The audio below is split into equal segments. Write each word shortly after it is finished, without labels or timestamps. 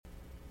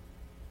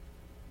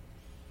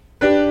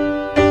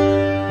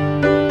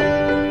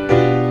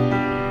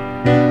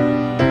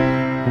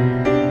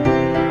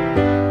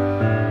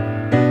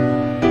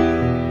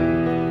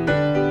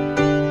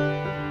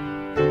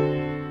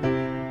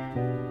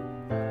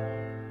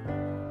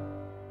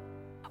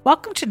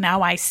Welcome to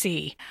Now I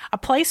See, a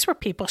place where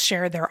people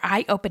share their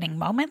eye-opening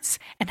moments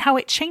and how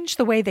it changed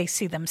the way they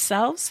see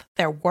themselves,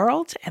 their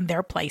world, and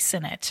their place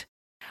in it.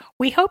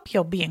 We hope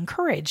you'll be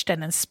encouraged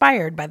and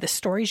inspired by the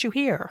stories you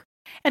hear,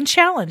 and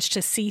challenged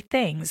to see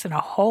things in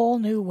a whole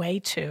new way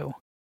too.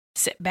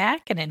 Sit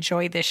back and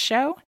enjoy this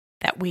show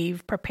that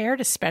we've prepared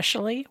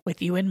especially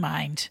with you in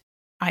mind.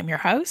 I'm your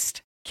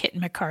host, Kit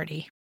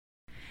McCarty.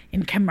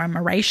 In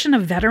commemoration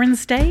of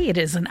Veterans Day, it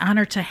is an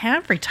honor to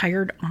have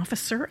retired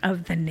officer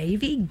of the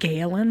Navy,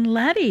 Gayland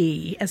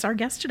Leddy, as our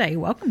guest today.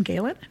 Welcome,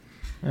 Gayland.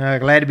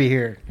 Glad to be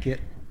here, Kit.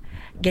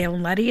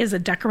 Gayland Leddy is a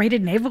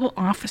decorated naval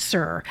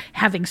officer,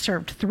 having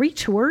served 3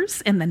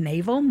 tours in the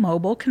Naval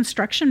Mobile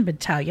Construction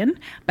Battalion,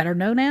 better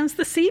known as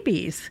the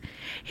SeaBees.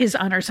 His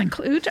honors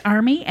include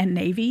Army and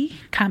Navy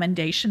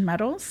Commendation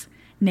Medals,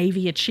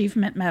 Navy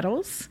Achievement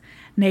Medals,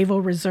 Naval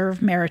Reserve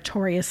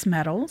Meritorious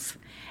Medals,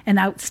 an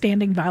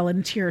Outstanding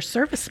Volunteer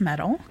Service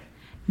Medal,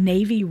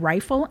 Navy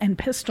Rifle and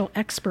Pistol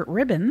Expert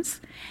Ribbons,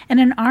 and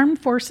an Armed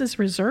Forces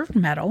Reserve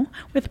Medal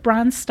with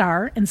Bronze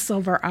Star and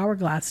Silver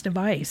Hourglass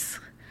device.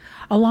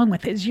 Along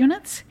with his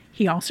units,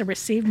 he also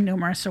received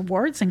numerous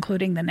awards,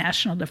 including the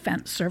National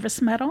Defense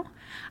Service Medal,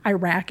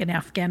 Iraq and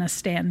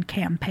Afghanistan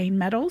Campaign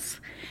Medals,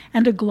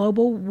 and a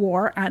Global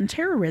War on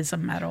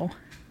Terrorism Medal.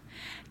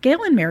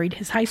 Gayland married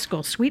his high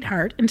school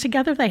sweetheart, and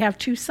together they have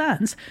 2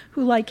 sons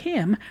who, like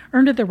him,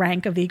 earned the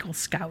rank of Eagle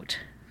Scout.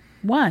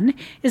 One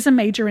is a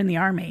major in the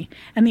Army,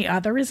 and the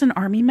other is an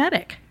Army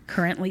medic,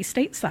 currently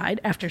stateside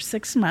after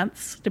 6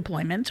 months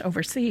deployment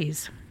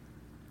overseas.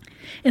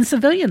 In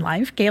civilian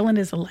life, Gayland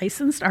is a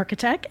licensed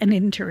architect and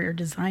interior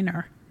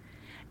designer.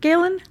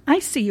 Gayland, I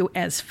see you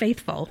as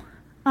faithful,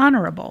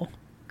 honorable,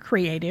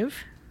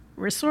 creative,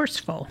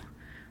 resourceful,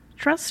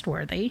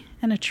 trustworthy,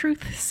 and a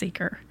truth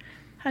seeker.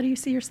 How do you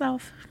see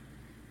yourself?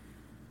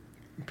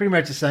 Pretty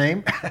much the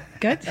same.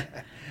 Good.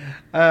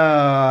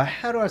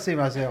 How do I see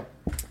myself?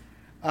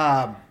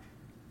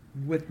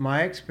 With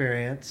my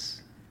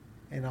experience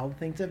and all the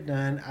things I've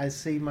done, I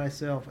see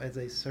myself as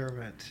a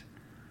servant.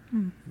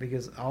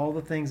 Because all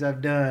the things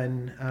I've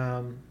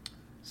done,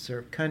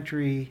 serve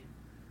country,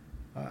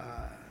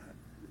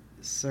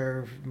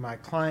 serve my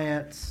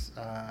clients,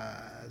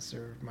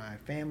 serve my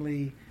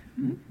family.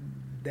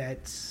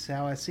 That's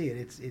how I see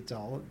it. It's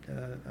all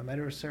a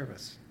matter of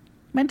service.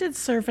 When did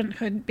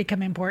servanthood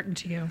become important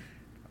to you?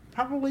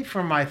 Probably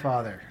from my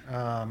father.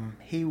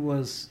 He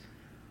was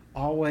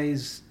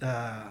always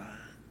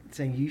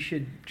saying you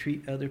should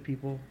treat other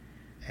people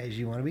as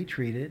you want to be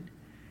treated.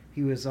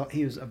 He was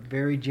a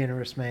very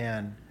generous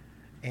man,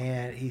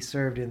 and he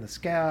served in the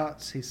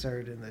Scouts. He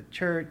served in the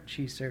church.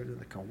 He served in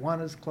the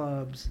Kiwanis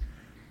clubs,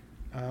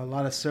 a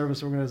lot of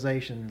service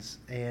organizations,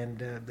 and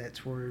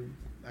that's where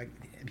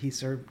he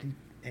served,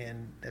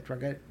 and that's where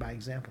I got it by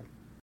example.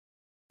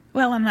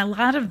 Well, and a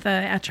lot of the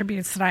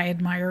attributes that I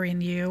admire in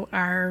you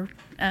are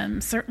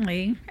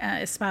certainly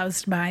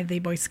espoused by the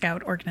Boy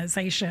Scout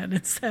organization.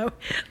 And so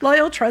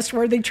loyal,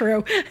 trustworthy,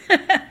 true,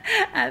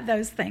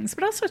 those things,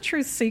 but also a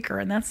truth seeker.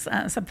 And that's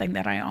something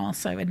that I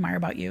also admire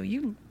about you.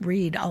 You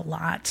read a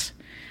lot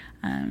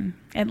and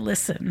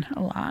listen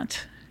a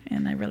lot.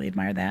 And I really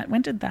admire that.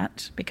 When did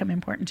that become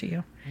important to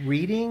you?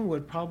 Reading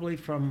would probably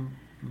from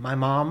my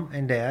mom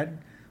and dad.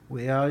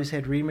 We always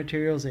had reading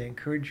materials. They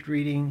encouraged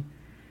reading.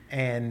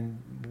 And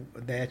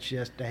that's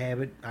just a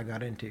habit I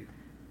got into.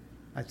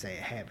 I'd say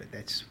a habit.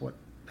 That's what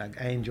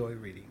I enjoy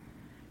reading.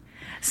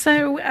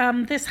 So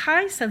this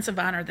high sense of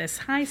honor, this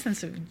high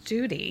sense of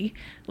duty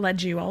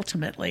led you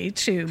ultimately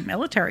to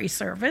military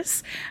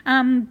service.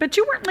 But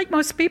you weren't like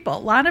most people. A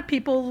lot of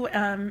people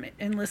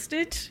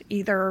enlisted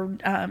either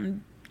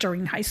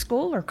during high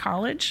school or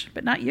college,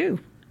 but not you.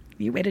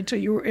 You waited till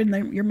you were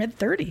in your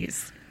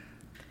mid-30s.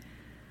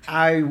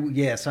 I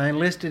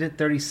enlisted at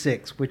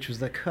 36, which was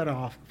the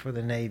cutoff for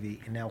the Navy.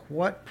 Now,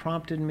 what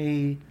prompted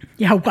me?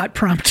 Yeah, what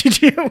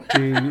prompted you?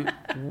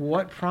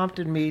 What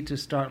prompted me to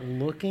start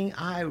looking?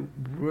 I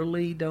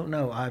really don't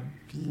know. I've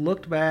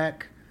looked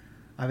back.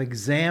 I've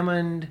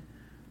examined.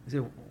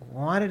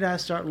 Why did I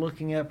start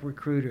looking up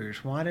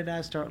recruiters? Why did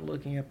I start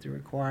looking up the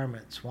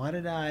requirements? Why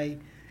did I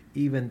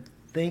even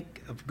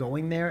think of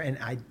going there? And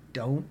I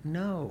don't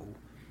know.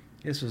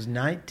 This was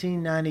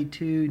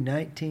 1992,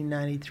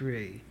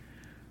 1993.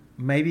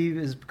 Maybe it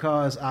was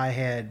because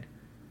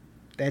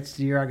that's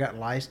the year I got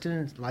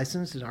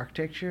licensed in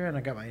architecture, and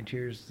I got my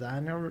interior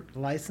designer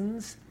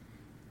license,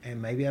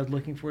 and maybe I was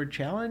looking for a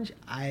challenge.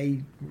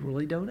 I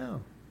really don't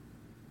know.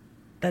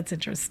 That's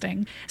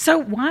interesting. So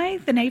why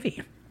the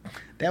Navy?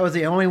 That was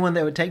the only one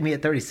that would take me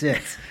at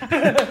 36.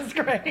 That's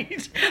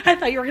great. I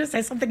thought you were going to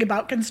say something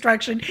about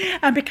construction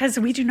because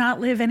we do not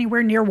live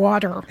anywhere near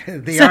water.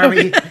 The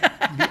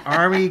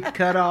Army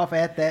cutoff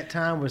at that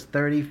time was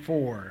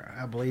 34,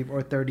 I believe,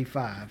 or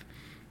 35.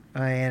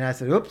 And I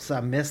said, oops,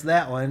 I missed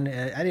that one.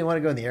 I didn't want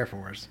to go in the Air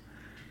Force.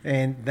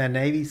 And the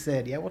Navy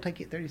said, yeah, we'll take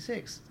you at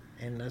 36.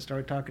 And I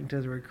started talking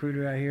to the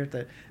recruiter out here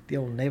at the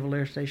old Naval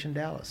Air Station,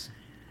 Dallas.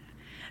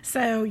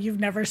 So you've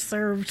never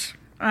served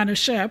on a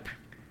ship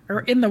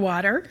or in the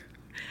water?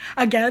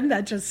 Again,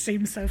 that just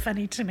seems so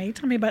funny to me.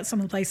 Tell me about some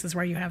of the places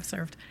where you have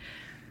served.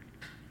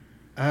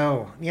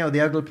 Oh, the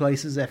ugly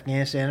places,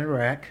 Afghanistan and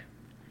Iraq.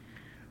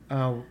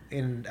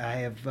 And I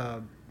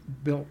have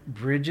built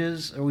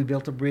bridges. We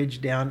built a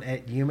bridge down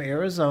at Yuma,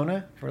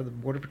 Arizona for the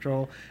Border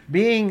Patrol.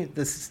 Being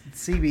the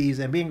SeaBees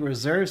and being a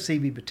reserve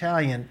SeaBee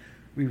battalion,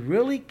 we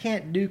really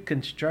can't do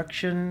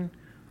construction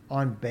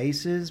on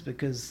bases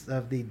because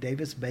of the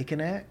Davis-Bacon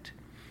Act,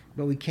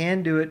 but we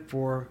can do it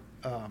for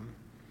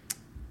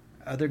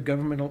other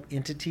governmental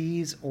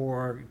entities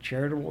or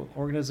charitable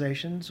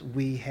organizations.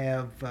 We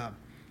have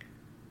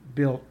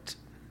built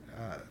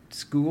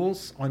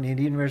schools on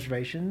Indian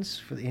reservations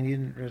for the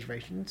Indian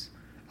reservations.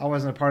 I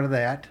wasn't a part of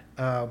that.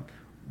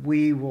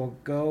 We will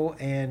go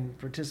and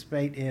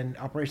participate in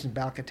Operation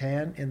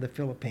Balcatan in the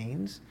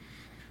Philippines.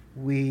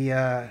 We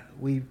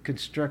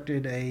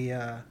constructed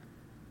a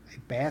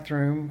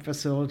bathroom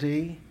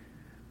facility.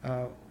 What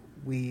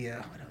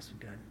else have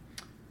we done?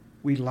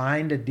 We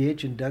lined a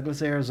ditch in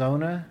Douglas,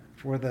 Arizona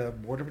for the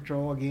Border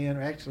Patrol again.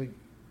 Actually,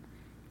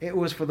 it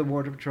was for the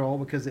Border Patrol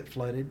because it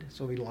flooded,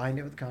 so we lined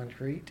it with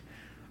concrete.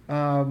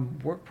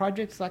 Work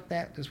projects like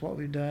that is what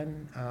we've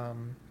done.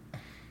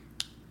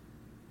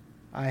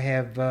 I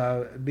have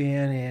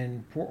been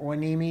in Port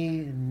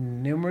Hueneme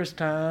numerous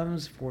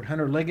times, Fort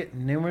Hunter Liggett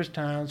numerous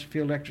times for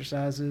field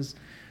exercises,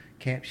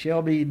 Camp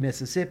Shelby,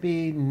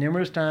 Mississippi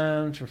numerous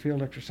times for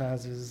field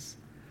exercises.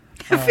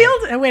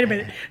 Wait a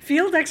minute.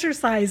 Field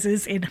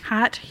exercises in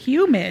hot,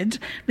 humid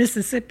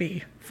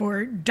Mississippi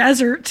for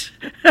desert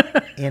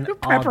In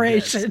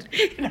preparation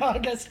August. in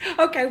August.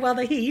 Okay, well,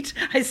 the heat.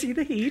 I see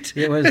the heat.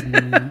 It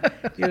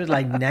was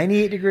like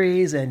 98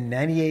 degrees and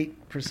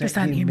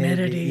 98%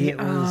 humidity.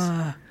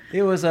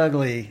 It was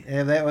ugly.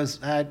 And that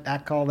was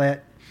I call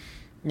that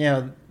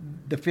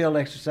the field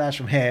exercise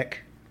from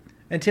heck.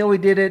 Until we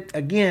did it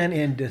again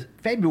in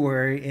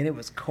February, and it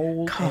was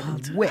cold.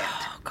 And wet.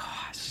 Oh,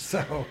 gosh.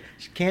 So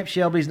Camp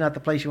Shelby's not the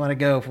place you want to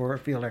go for a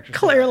field exercise.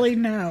 Clearly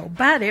no,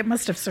 but it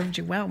must have served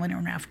you well when you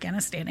were in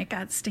Afghanistan. It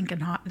got stinking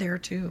hot there,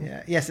 too.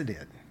 Yeah, yes, it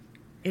did.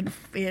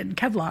 In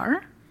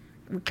Kevlar,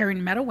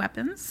 carrying metal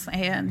weapons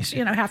and,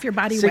 half your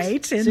body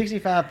weight. And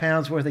 65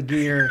 pounds worth of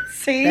gear.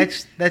 See?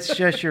 That's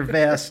just your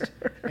vest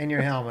and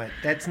your helmet.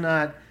 That's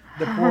not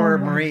the poor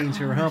Marines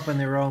who are humping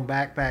their own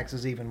backpacks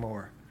is even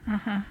more.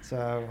 Uh-huh.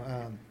 So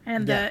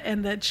and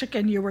the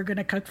chicken you were going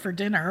to cook for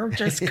dinner,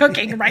 just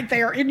cooking right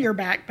there in your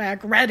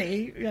backpack,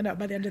 ready.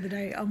 By the end of the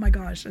day, oh my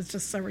gosh, it's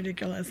just so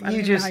ridiculous. I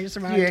don't know how you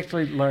survived. You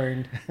actually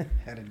learned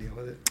how to deal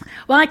with it.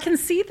 Well, I can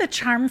see the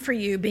charm for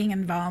you being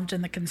involved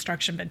in the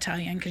construction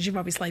battalion because you've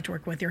always liked to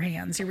work with your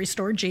hands. You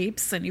restore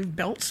Jeeps and you've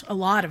built a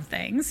lot of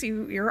things.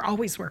 You're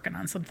always working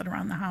on something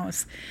around the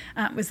house.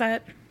 Was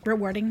that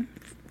rewarding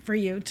for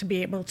you to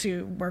be able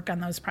to work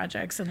on those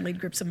projects and lead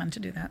groups of men to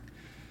do that?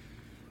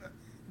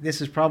 This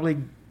is probably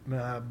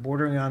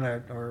bordering on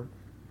or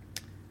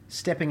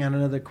stepping on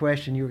another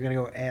question you were going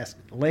to go ask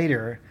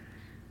later.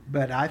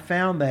 But I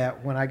found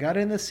that when I got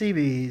in the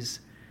SeaBees,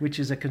 which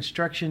is a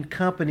construction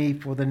company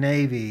for the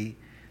Navy,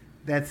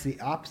 that's the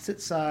opposite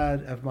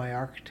side of my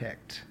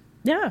architect.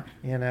 Yeah.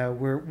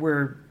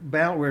 We're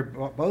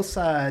both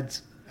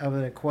sides of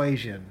an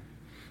equation.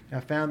 I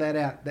found that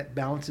out. That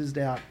balances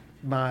out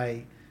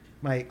my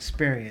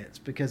experience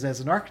because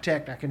as an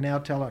architect, I can now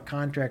tell a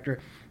contractor,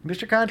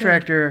 Mr.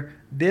 Contractor,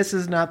 this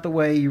is not the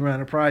way you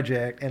run a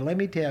project, and let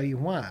me tell you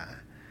why.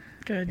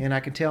 Good. And I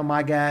can tell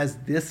my guys,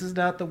 this is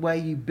not the way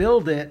you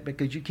build it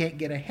because you can't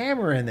get a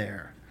hammer in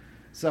there.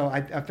 So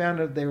I found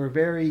that they were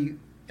very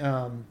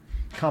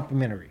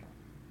complimentary.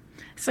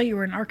 So you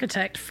were an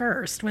architect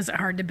first. Was it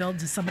hard to build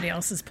to somebody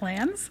else's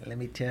plans? Let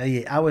me tell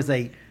you, I was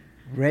a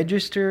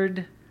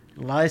registered,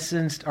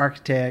 licensed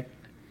architect,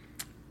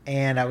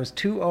 and I was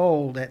too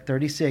old at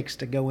 36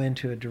 to go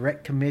into a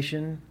direct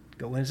commission,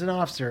 go in as an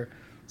officer.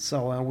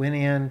 So I went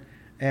in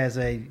as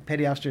a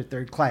petty officer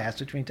third class,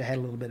 which means I had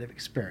a little bit of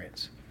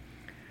experience.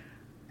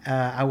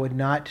 I would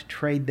not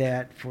trade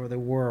that for the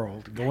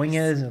world. Going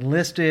in as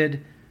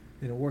enlisted,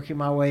 working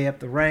my way up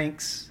the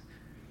ranks,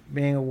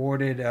 being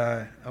awarded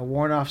a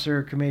warrant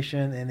officer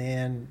commission, and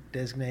then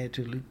designated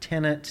to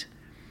lieutenant.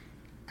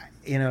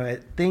 I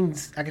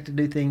get to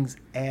do things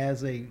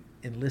as a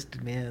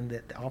enlisted man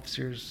that the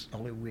officers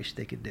only wish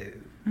they could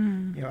do.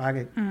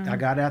 I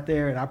got out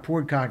there and I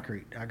poured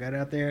concrete. I got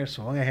out there,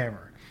 swung a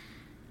hammer.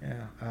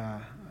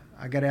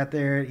 I got out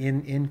there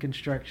in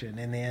construction,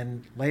 and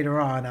then later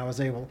on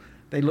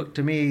they looked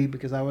to me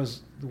because I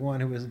was the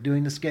one who was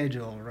doing the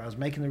schedule or I was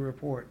making the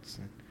reports.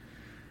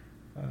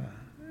 And,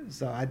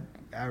 so I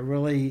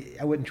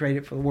wouldn't trade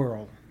it for the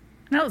world.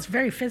 No, it's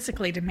very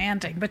physically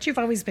demanding, but you've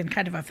always been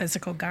kind of a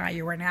physical guy.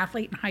 You were an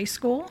athlete in high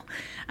school,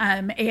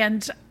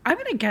 and I'm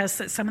going to guess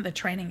that some of the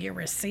training you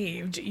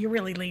received, you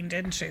really leaned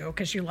into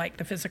because you liked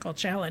the physical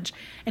challenge,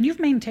 and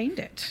you've maintained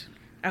it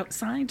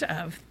outside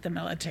of the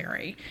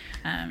military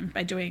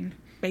by doing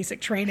basic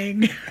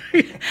training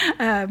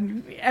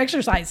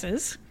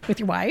exercises with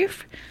your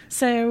wife.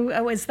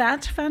 So was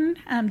that fun,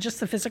 just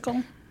the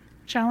physical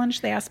challenge,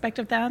 the aspect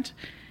of that?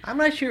 I'm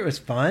not sure it was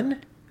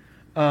fun.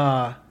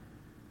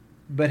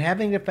 but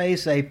having to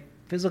face a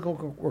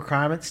physical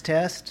requirements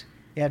test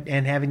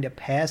and having to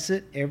pass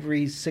it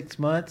every 6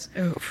 months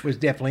Oof. was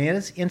definitely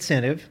an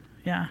incentive.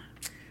 Yeah.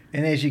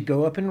 And as you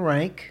go up in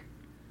rank,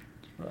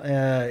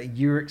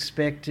 you're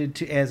expected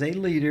to, as a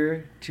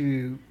leader,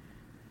 to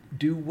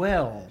do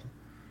well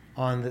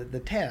on the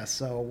test.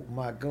 So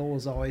my goal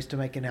was always to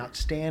make an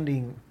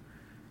outstanding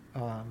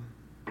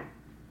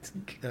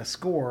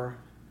score,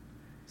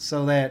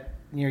 so that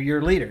you're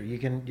a leader. You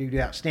do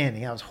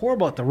outstanding. I was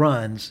horrible at the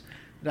runs,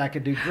 but I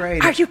could do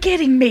great. Are you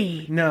kidding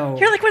me? No.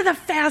 You're like one of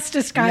the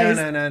fastest guys.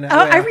 No. Oh,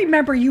 Well, I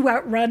remember you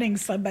outrunning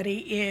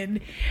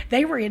somebody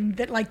they were in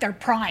their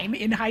prime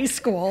in high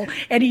school,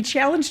 and he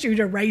challenged you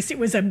to race. It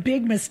was a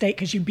big mistake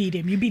because you beat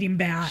him. You beat him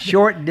bad.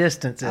 Short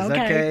distances,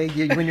 Okay.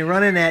 When you're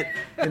running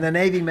and the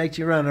Navy makes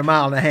you run 1.5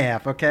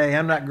 miles, okay?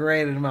 I'm not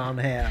great at 1.5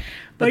 miles.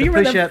 Well, you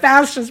were the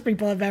fastest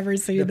people I've ever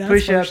seen. The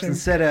push-ups and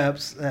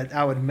sit-ups,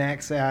 I would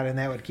max out, and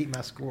that would keep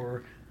my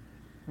score.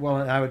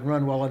 Well, I would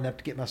run well enough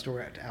to get my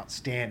score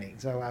outstanding.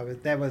 So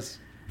that was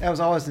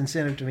always an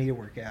incentive to me to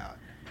work out.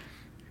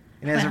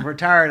 And as I'm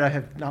retired, I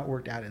have not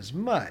worked out as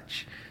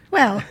much.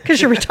 Well,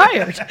 because you're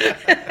retired.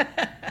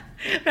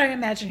 But I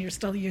imagine you're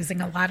still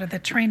using a lot of the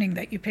training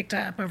that you picked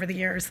up over the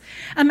years.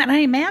 And I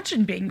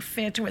imagine being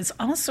fit was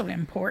also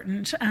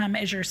important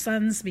as your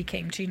sons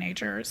became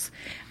teenagers,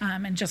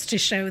 and just to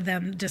show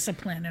them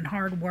discipline and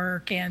hard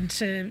work, and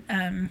to,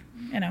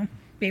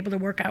 be able to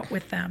work out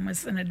with them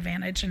was an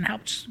advantage and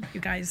helped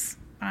you guys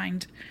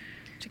bind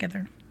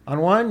together. On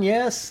one,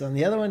 yes. On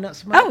the other one, not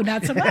so much. Oh,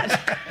 not so much.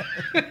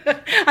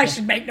 I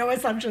should make no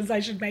assumptions.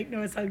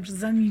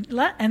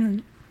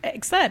 And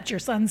except your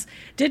sons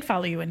did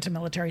follow you into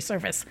military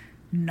service,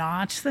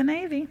 not the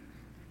Navy.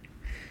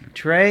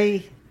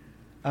 Trey,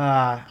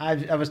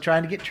 I was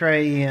trying to get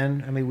Trey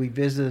in. I mean, we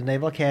visited the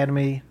Naval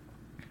Academy.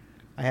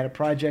 I had a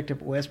project up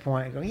at West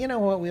Point. I go, you know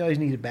what? We always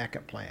need a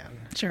backup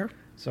plan. Sure.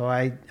 So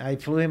I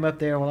flew him up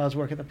there while I was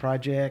working the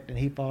project, and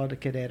he followed a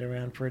cadet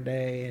around for a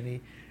day. And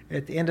he,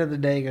 at the end of the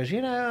day, he goes,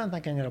 I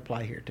think I'm going to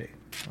apply here too.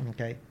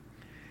 Okay.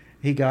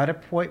 He got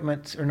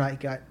appointments, he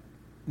got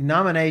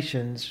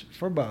nominations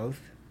for both,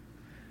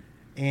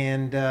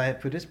 and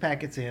put his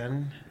packets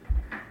in,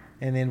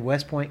 and then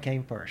West Point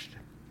came first.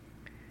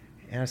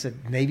 And I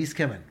said, Navy's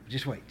coming.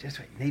 Just wait.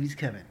 Navy's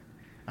coming.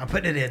 I'm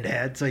putting it in,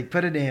 Dad. So he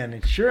put it in,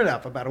 and sure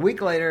enough, about a week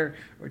later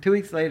or 2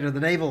 weeks later, the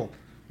naval,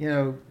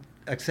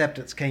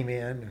 acceptance came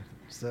in.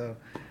 So,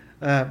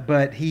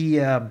 but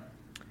he,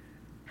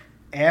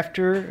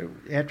 after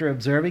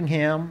observing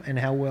him and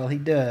how well he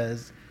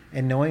does,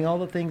 and knowing all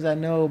the things I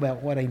know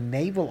about what a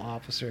naval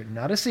officer,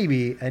 not a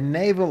SeaBee, a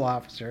naval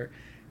officer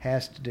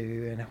has to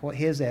do, and what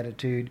his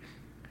attitude,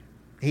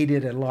 he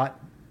did a lot.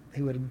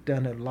 He would have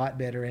done a lot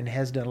better, and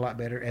has done a lot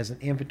better as an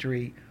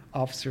infantry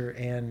officer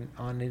and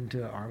on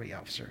into an Army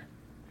officer.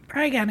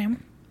 Brag on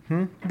him.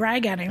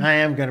 Brag on him. I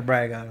am going to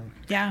brag on him.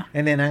 Yeah.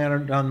 And then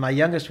on my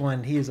youngest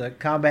one, he's a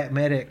combat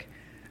medic,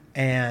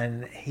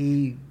 and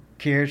he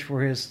cares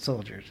for his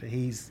soldiers.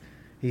 He's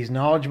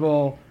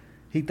knowledgeable.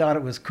 He thought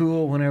it was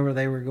cool whenever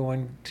they were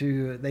going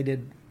to,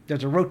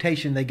 there's a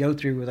rotation they go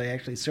through where they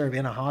actually serve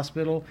in a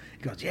hospital.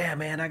 He goes, yeah,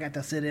 man, I got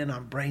to sit in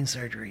on brain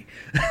surgery.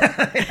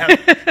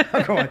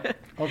 I'm going,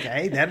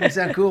 okay, that would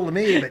sound cool to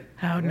me, but.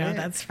 Oh, no,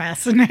 that's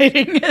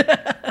fascinating.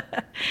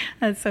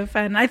 That's so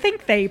fun. I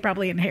think they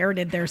probably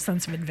inherited their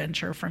sense of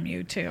adventure from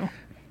you, too.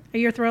 Are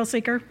you a thrill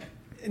seeker?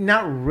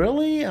 Not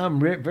really. I'm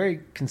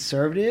very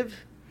conservative.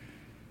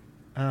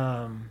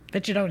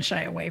 But you don't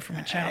shy away from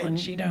a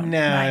challenge. You don't.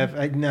 I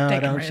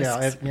don't risks.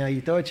 challenge. You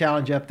throw a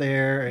challenge up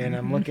there, and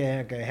I'm looking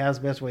at, okay, how's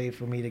the best way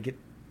for me to get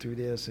through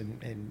this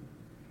and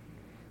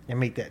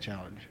meet that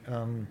challenge.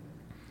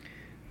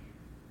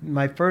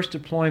 My first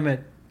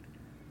deployment,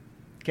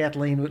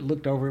 Kathleen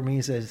looked over at me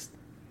and says,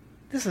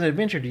 "This is an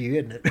adventure to you,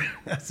 isn't it?"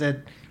 I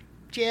said,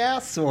 "Yeah,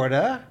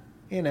 sorta.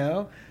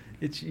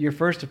 It's your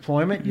first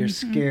deployment. You're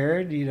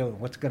scared. You know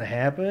what's going to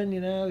happen.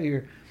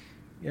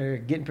 You're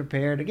getting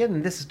prepared.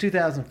 Again, this is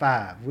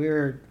 2005.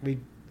 We're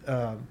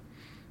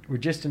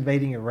just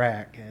invading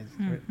Iraq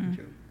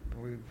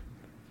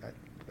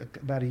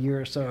about a year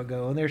or so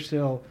ago, and it's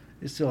still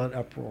an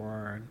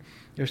uproar, and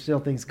there's still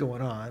things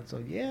going on. So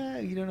yeah,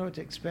 you don't know what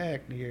to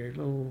expect. You're a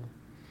little.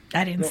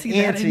 I didn't see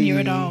antsy, that in you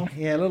at all.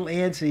 Yeah, a little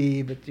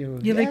antsy, but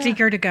you looked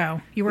eager to go.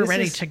 You were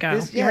ready to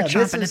go. You were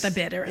chomping at the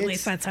bit, or at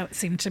least that's how it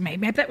seemed to me.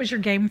 Maybe that was your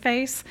game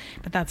face,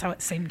 but that's how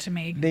it seemed to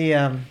me.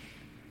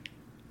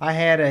 I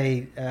had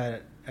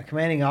a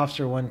commanding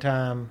officer one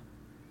time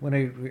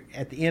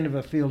at the end of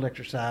a field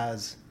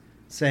exercise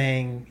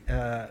saying,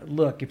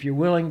 "Look, if you're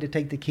willing to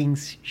take the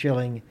king's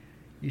shilling,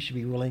 you should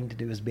be willing to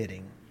do his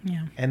bidding."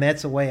 Yeah, and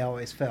that's the way I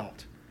always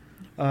felt.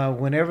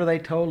 Whenever they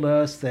told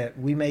us that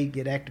we may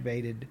get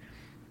activated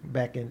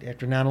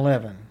after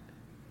 9/11,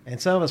 and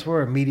some of us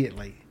were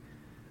immediately.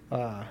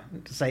 To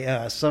say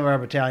us, some of our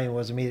battalion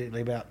was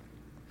immediately about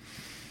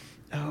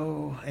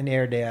an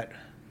air det,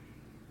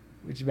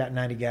 which is about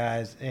 90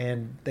 guys,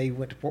 and they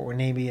went to Fort Worth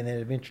Navy, and then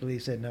eventually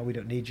said, "No, we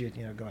don't need you.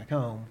 Go back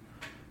home."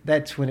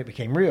 That's when it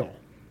became real,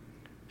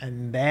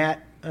 and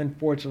that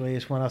unfortunately,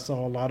 is when I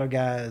saw a lot of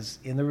guys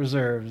in the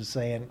reserves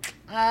saying,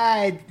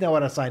 I know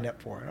what I signed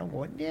up for. And I'm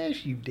going,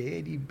 yes, you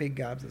did, you big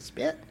gobs of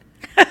spit.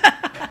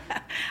 I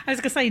was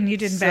going to say, and you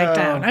didn't back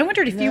down. I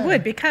wondered if you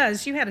would,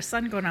 because you had a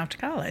son going off to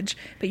college,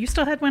 but you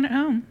still had one at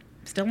home,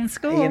 still in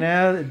school. You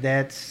know,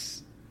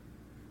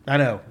 I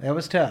know, that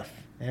was tough.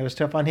 It was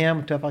tough on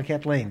him, tough on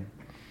Kathleen.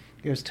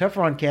 It was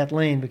tougher on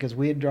Kathleen because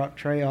we had dropped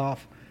Trey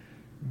off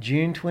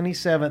June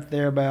 27th,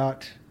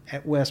 thereabout,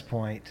 at West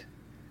Point.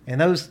 And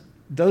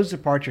those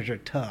departures are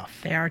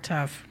tough. They are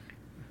tough.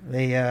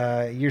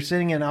 You're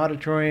sitting in an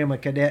auditorium, a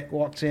cadet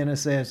walks in and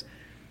says,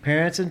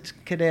 parents and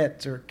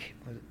cadets, or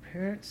was it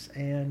parents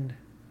and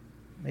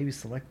maybe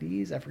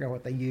selectees? I forgot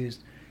what they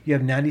used. You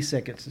have 90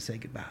 seconds to say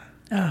goodbye.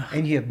 Ugh.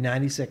 And you have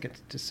 90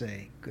 seconds to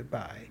say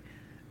goodbye.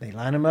 They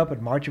line them up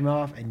and march them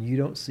off, and you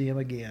don't see them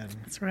again.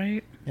 That's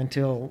right.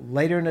 Until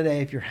later in the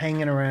day, if you're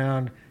hanging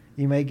around,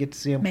 you may get to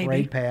see them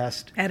parade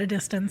past. At a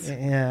distance.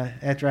 Yeah,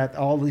 that's right.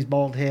 All these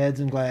bald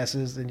heads and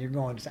glasses, and you're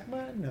going, is that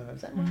mine? No,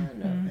 is that mine?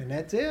 No. And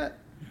that's it.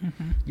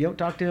 Mm-hmm. You don't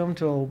talk to them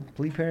until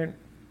Plea Parent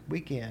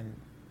weekend,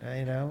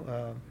 you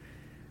know.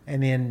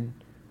 And then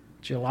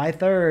July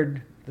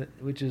 3rd,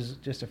 which is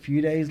just a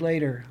few days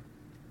later,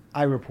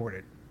 I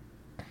reported.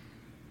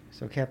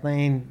 So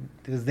Kathleen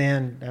was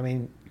then, I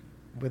mean,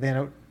 within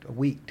a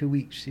week, 2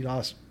 weeks, she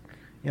lost,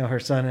 you know, her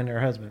son and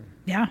her husband.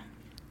 Yeah,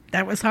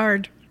 that was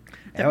hard.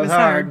 That was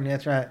hard.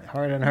 That's right.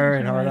 Hard on her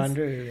and hard on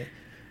Drew.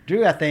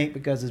 Drew, I think,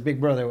 because his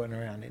big brother wasn't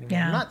around anymore.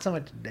 Yeah. Not so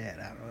much Dad,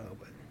 I don't know.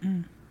 But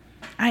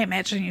I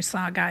imagine you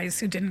saw guys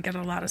who didn't get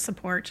a lot of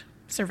support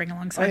serving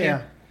alongside you.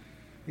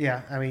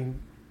 Yeah, I mean,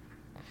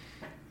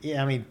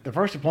 the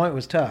first deployment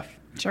was tough.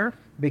 Sure.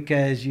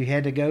 Because you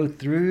had to go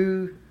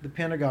through the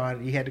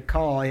Pentagon. You had to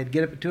call. You had to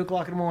get up at 2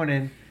 o'clock in the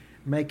morning,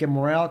 make a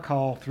morale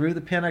call through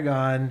the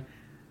Pentagon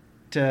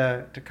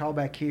to call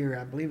back here.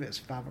 I believe it was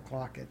 5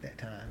 o'clock at that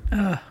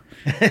time.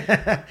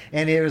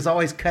 And it was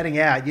always cutting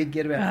out. You'd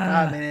get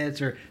about 5 minutes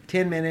or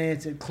 10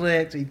 minutes. It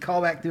clicked. So you'd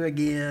call back through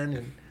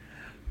again.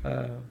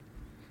 And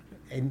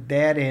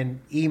that and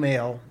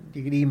email.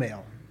 You could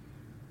email.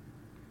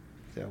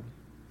 So.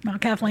 Well,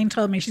 Kathleen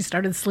told me she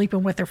started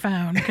sleeping with her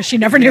phone because she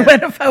never knew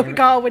when a phone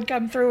call would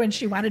come through, and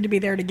she wanted to be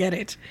there to get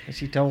it. And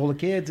she told the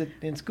kids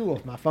in school,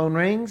 if my phone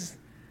rings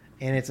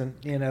and it's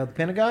the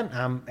Pentagon,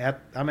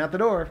 I'm out the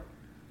door.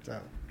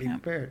 So be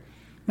prepared.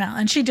 Well,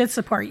 and she did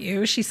support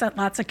you. She sent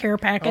lots of care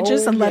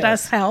packages and let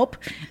us help.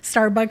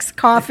 Starbucks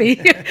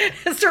coffee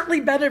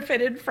certainly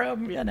benefited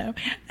from,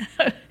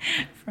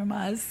 from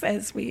us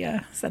as we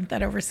sent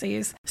that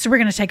overseas. So we're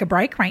going to take a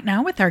break right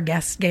now with our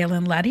guest,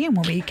 Gayland Leddy. And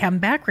when we come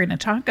back, we're going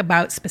to talk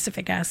about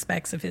specific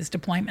aspects of his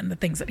deployment and the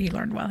things that he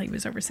learned while he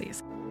was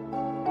overseas.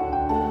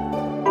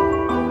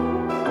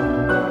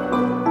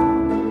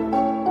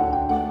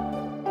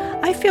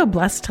 I feel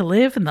blessed to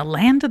live in the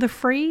land of the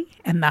free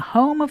and the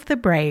home of the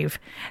brave,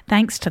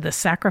 thanks to the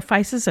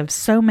sacrifices of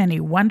so many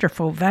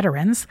wonderful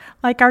veterans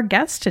like our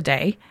guest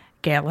today,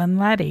 Gayland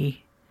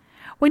Leddy.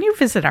 When you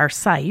visit our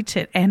site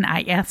at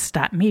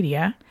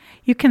nis.media,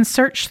 you can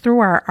search through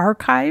our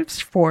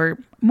archives for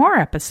more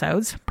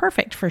episodes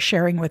perfect for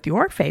sharing with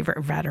your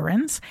favorite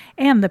veterans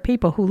and the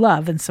people who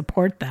love and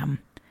support them.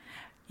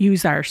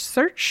 Use our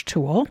search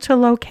tool to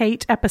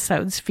locate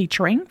episodes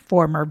featuring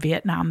former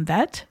Vietnam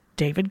vet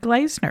David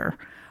Glazner,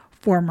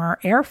 former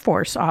Air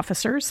Force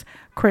officers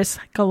Chris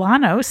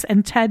Galanos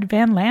and Ted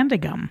Van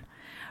Landegum,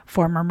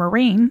 former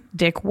Marine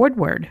Dick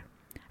Woodward,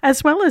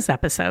 as well as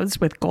episodes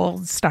with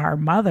Gold Star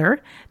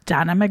Mother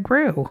Donna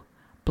McGrew,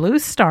 Blue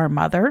Star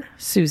Mother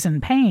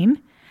Susan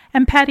Payne,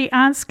 and Patty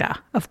Ozga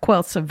of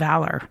Quilts of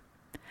Valor.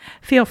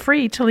 Feel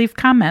free to leave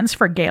comments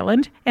for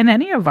Gayland and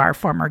any of our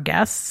former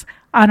guests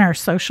on our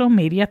social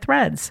media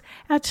threads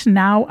at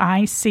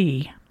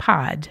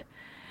NowICPod.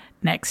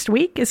 Next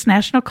week is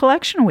National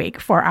Collection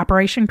Week for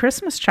Operation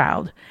Christmas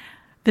Child.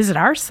 Visit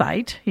our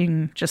site. You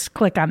can just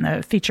click on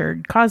the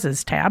Featured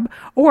Causes tab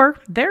or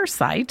their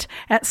site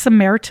at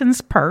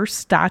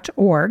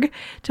SamaritansPurse.org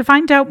to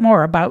find out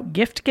more about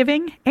gift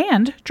giving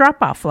and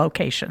drop-off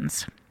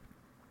locations.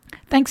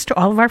 Thanks to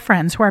all of our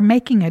friends who are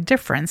making a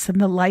difference in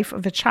the life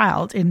of a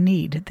child in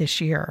need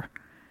this year.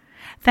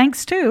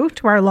 Thanks, too,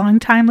 to our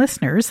longtime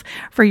listeners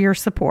for your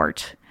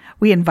support.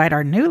 We invite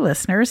our new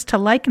listeners to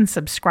like and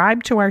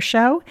subscribe to our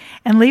show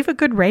and leave a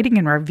good rating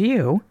and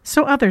review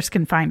so others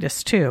can find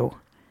us too.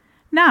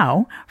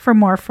 Now, for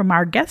more from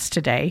our guest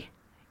today,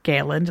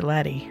 Gayland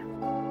Leddy.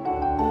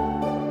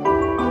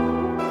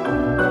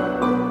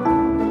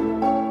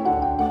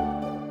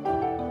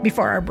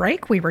 Before our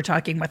break, we were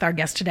talking with our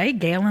guest today,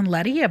 Gayland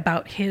Leddy,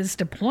 about his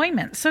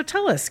deployment. So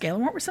tell us,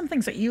 Gayland, what were some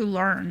things that you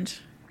learned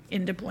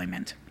in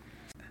deployment?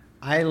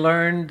 I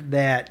learned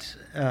that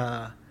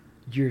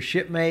your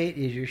shipmate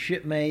is your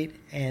shipmate,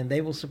 and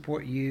they will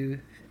support you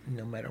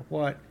no matter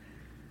what,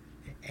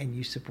 and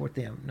you support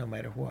them no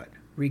matter what,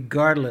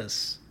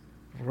 regardless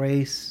of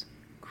race,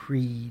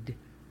 creed,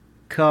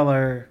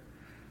 color.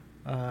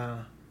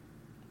 Our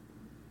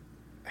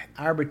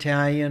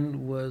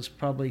battalion was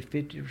probably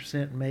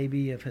 50%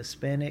 maybe of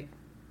Hispanic.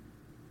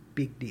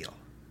 Big deal.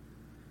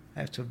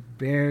 I have some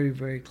very,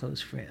 very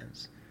close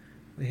friends.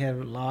 We have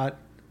a lot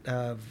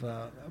of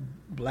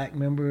black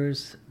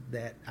members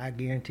that I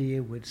guarantee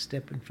you would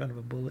step in front of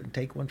a bullet and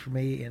take one for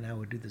me, and I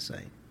would do the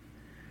same.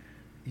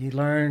 You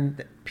learn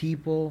that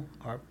people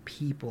are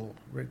people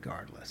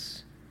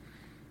regardless.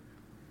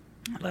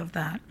 I love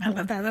that. I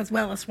love that as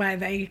well. That's why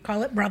they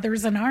call it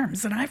brothers in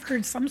arms. And I've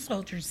heard some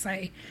soldiers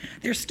say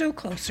they're still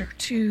closer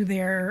to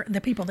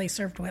the people they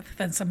served with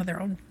than some of their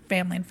own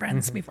family and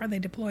friends before they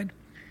deployed.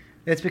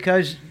 It's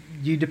because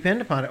you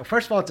depend upon it.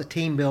 First of all, it's a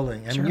team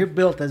building. I mean, you're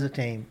built as a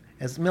team.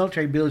 As the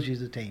military builds you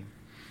as a team.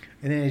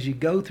 And then as you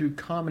go through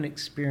common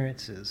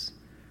experiences,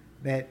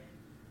 that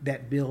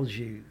builds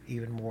you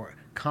even more.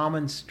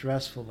 Common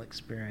stressful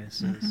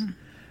experiences.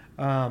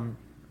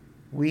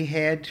 We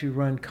had to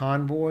run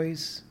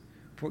convoys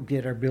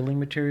get our building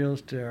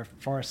materials to our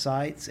far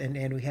sites,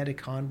 and we had a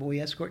convoy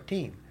escort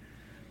team.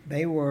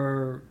 They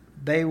were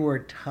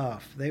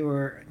tough. They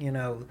were,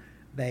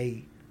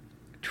 they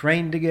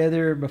trained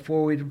together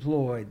before we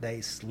deployed.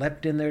 They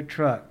slept in their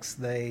trucks.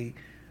 They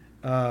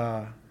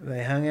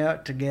hung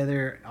out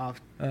together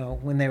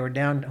when they had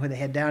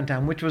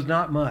downtime, which was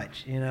not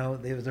much.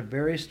 It was a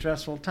very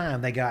stressful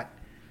time. They got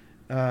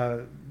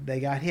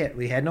hit.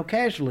 We had no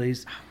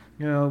casualties.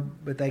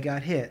 But they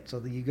got hit.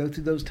 So you go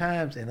through those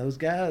times, and those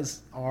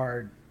guys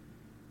are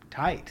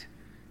tight,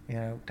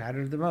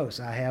 tighter than most.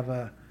 I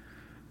have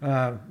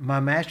my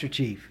master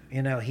chief, he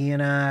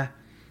and I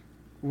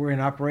were in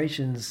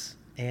operations,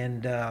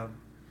 and,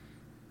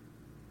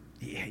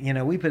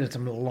 we put in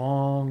some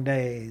long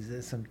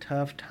days, some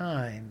tough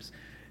times.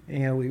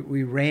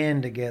 We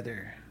ran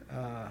together.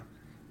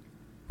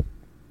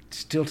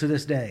 Still to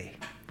this day,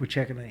 we're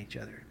checking on each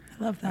other.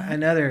 I love that.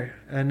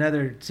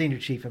 Another senior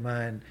chief of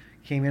mine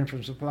came in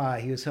from supply.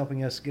 He was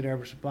helping us get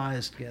our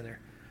supplies together.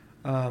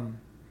 I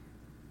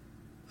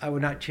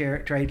would not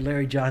trade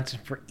Larry Johnson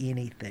for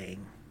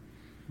anything.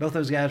 Both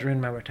those guys are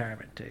in my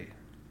retirement too.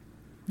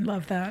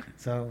 Love that.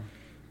 So,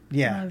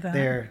 yeah,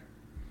 they're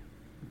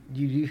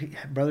you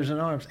brothers in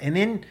arms. And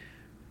then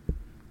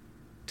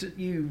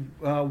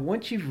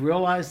once you've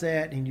realized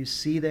that and you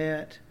see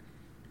that,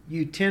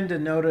 you tend to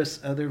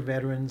notice other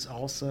veterans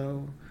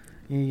also.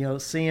 You'll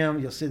see them,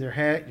 you'll see their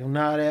hat, you'll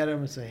nod at them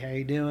and say, "How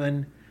you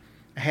doing?"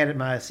 I had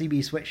my SeaBee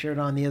sweatshirt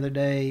on the other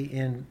day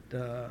in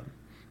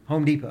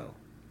Home Depot.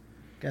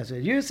 Guy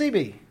said, "You a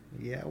SeaBee?"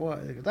 "Yeah, what?"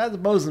 "I was a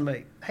bosun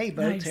mate." "Hey,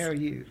 folks, How are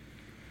you?"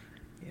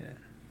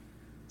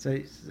 So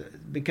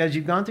because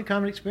you've gone through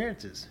common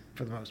experiences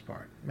for the most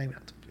part. Maybe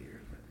not so clear,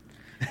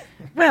 but.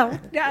 Well,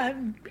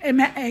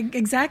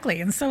 exactly.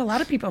 And so a lot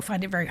of people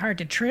find it very hard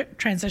to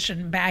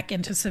transition back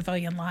into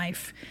civilian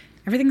life.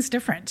 Everything's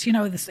different.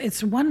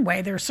 It's one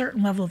way. There are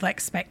certain level of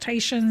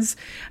expectations.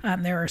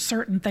 There are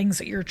certain things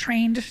that you're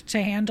trained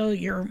to handle.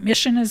 Your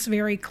mission is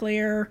very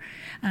clear.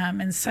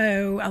 And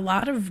so a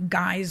lot of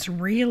guys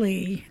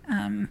really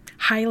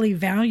highly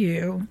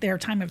value their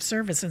time of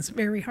service. It's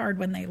very hard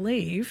when they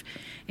leave.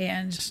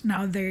 And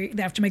now they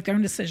have to make their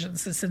own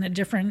decisions. It's in a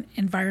different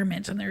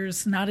environment, and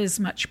there's not as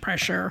much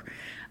pressure.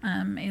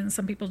 And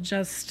some people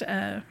just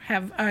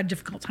have a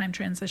difficult time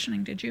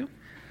transitioning. Did you?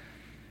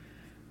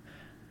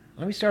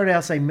 Let me start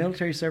out saying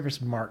military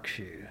service marks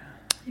you.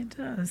 It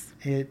does.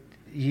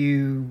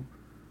 You're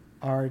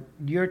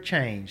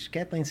changed.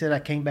 Kathleen said I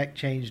came back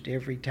changed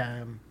every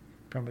time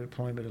from a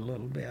deployment a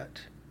little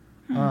bit.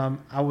 I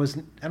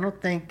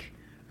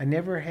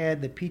never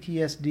had the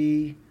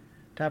PTSD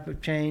type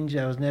of change.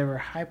 I was never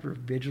hyper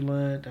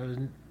vigilant.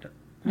 I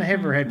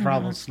never had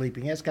problems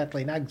sleeping. Ask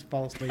Kathleen, I can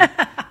fall asleep,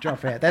 drop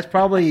fat. That's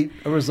probably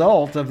a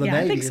result of the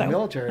Navy and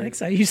military. I think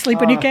so. You sleep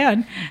when you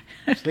can.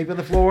 Sleep on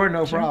the floor,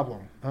 no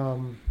problem.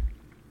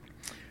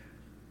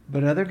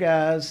 But other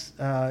guys,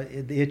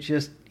 it's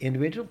just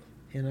individual,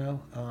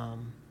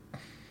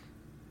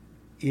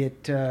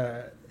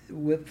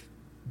 with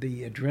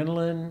the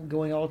adrenaline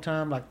going all the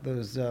time, like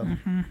those, I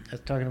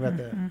was talking about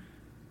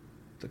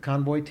the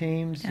convoy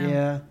teams.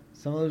 Yeah.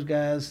 Some of those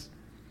guys,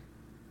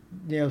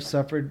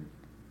 suffered,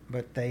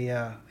 but they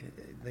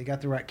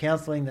got the right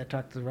counseling. They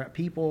talked to the right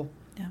people.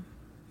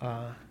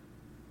 Yeah.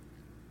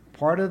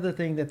 Part of the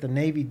thing that the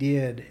Navy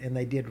did, and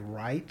they did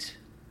right,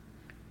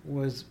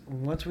 was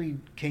once we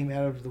came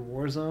out of the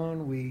war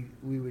zone, we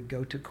would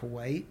go to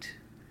Kuwait,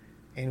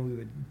 and we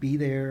would be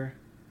there.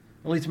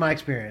 At least my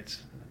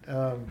experience,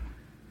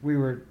 we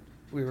were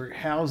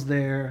housed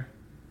there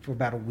for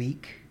about a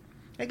week.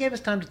 It gave us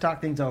time to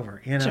talk things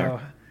over.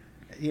 Sure.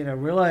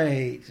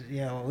 Really,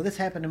 this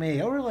happened to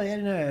me. Oh, really? I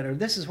didn't know that. Or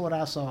this is what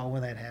I saw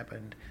when that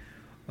happened.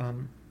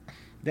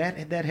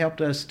 That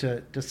helped us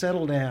to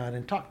settle down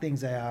and talk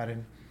things out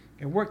and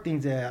work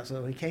things out. So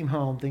when we came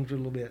home, things were a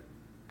little bit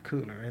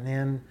cooler. And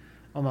then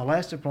on my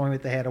last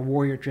deployment, they had a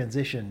warrior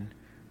transition.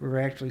 We were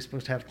actually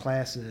supposed to have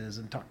classes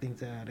and talk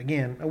things out.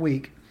 Again, a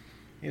week.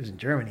 It was in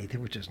Germany,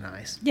 which is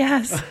nice.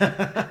 Yes.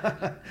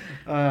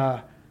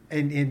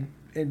 And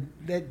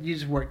that you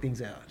just work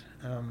things out.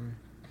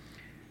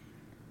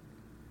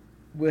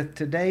 With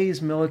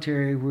today's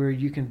military, where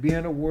you can be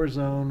in a war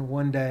zone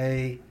one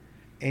day,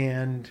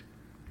 and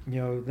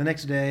the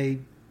next day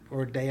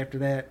or day after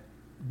that,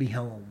 be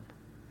home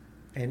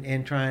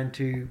and trying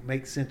to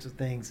make sense of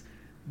things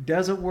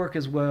doesn't work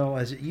as well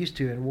as it used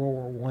to in World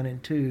War One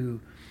and Two,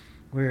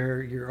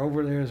 where you're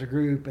over there as a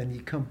group and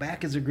you come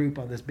back as a group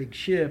on this big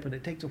ship, and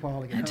it takes a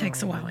while to get home. It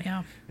takes a while,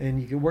 yeah.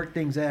 And you can work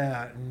things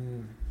out,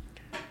 and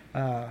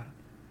I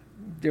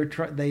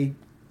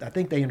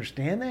think they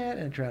understand that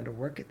and trying to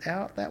work it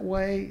out that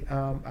way.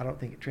 I don't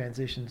think it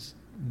transitions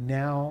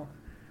now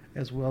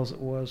as well as it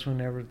was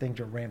whenever things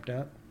are ramped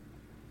up.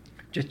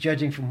 Just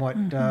judging from what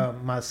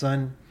my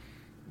son,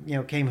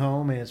 came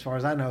home, and as far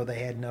as I know, they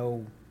had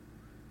no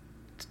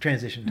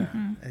transition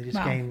time. They just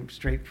came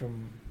straight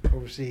from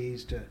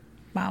overseas to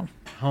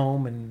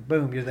home, and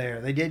boom, you're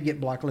there. They did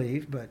get block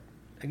leave, but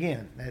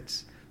again,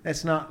 that's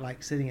not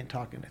like sitting and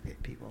talking to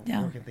people,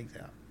 working things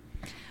out.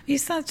 You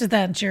said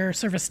that your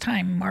service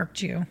time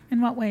marked you.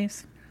 In what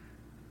ways?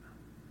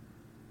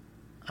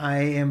 I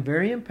am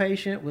very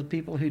impatient with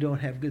people who don't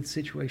have good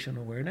situational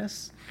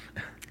awareness.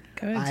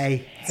 Good. I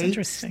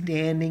hate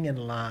standing in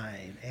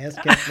line.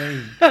 Ask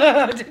Kathleen.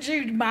 Did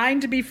you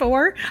mind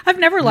before? I've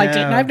never liked it,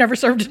 and I've never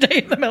served a day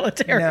in the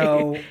military.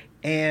 No,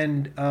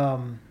 and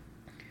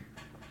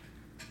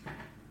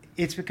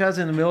it's because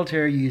in the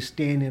military you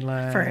stand in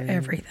line for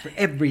everything. For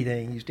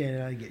everything. You stand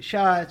in line to get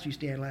shots. You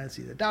stand in line to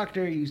see the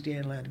doctor. You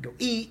stand in line to go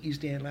eat. You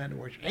stand in line to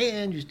wash your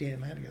hands. You stand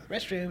in line to go to the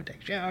restroom,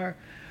 take a shower.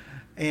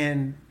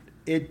 And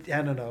I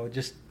don't know,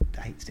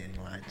 I hate standing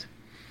in lines.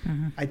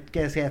 I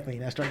guess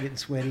Kathleen, I start getting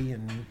sweaty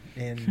and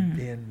I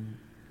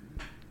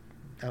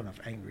don't know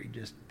if angry,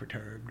 just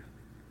perturbed.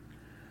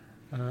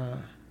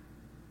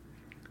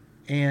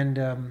 And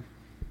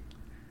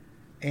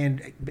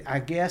I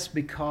guess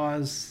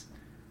because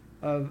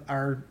of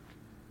our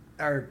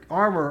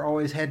armor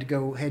always had to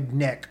go head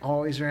neck,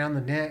 always around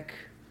the neck.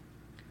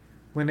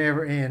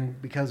 Whenever,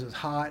 and because it was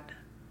hot,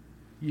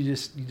 you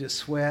just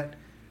sweat.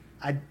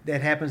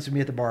 That happens to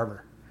me at the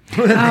barber.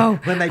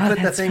 When they put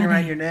the thing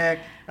around your neck,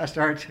 I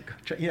start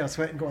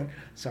sweating, going,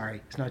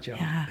 sorry, it's not you.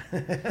 Yeah.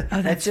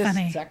 Oh, that's just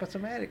funny.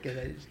 Psychosomatic.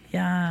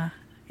 Yeah.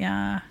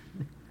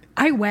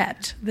 I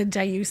wept the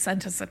day you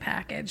sent us a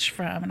package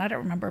from, and I don't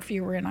remember if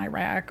you were in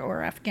Iraq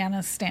or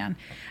Afghanistan,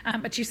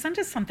 but you sent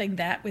us something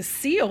that was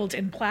sealed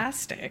in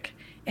plastic,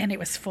 and it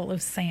was full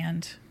of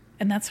sand.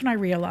 And that's when I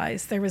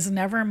realized there was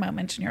never a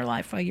moment in your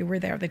life while you were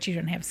there that you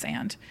didn't have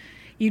sand.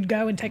 You'd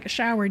go and take a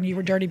shower and you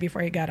were dirty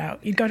before you got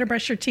out. You'd go to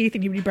brush your teeth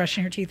and you'd be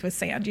brushing your teeth with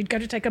sand. You'd go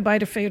to take a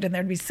bite of food and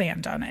there'd be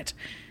sand on it.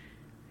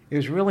 It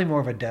was really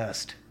more of a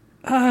dust.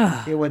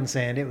 It wasn't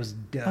sand, it was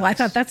dust. Well, I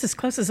thought that's as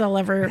close as I'll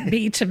ever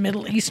be to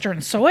Middle Eastern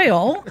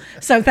soil.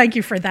 So thank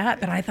you for that.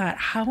 But I thought,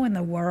 how in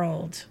the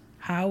world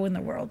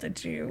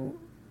did you,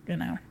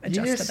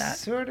 adjust to that? You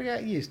sort of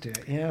got used to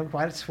it.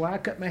 That's why I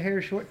cut my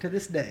hair short to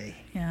this day.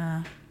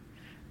 Yeah.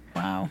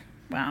 Wow.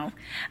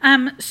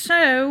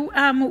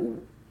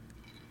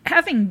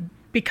 Having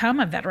become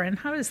a veteran,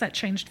 how has that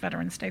changed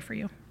Veterans Day for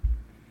you?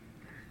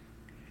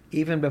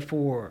 Even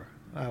before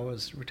I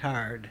was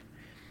retired,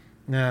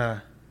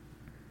 Veterans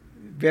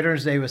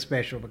Day was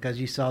special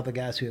because you saw the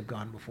guys who have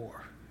gone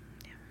before.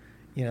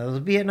 Yeah. Those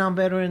Vietnam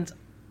veterans,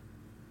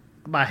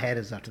 my hat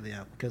is up to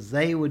them because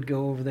they would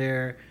go over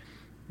there.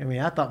 I mean,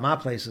 I thought my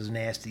place was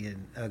nasty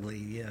and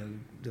ugly.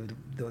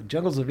 The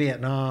jungles of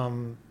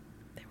Vietnam,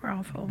 they were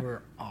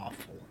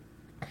awful.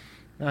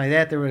 Not only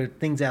that, there were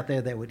things out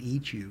there that would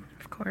eat you.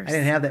 Of course. I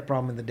didn't have that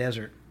problem in the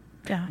desert.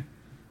 Yeah,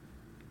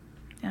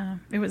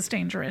 it was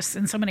dangerous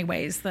in so many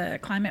ways. The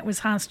climate was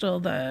hostile.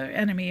 The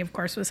enemy, of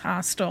course, was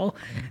hostile,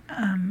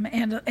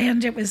 and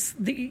it was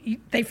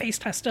they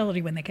faced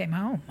hostility when they came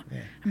home.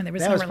 Yeah. I mean, there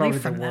was no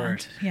relief from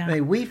that. Yeah, I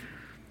mean,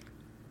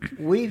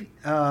 we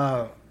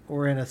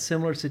were in a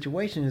similar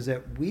situation. Is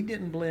that we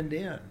didn't blend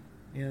in.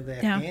 The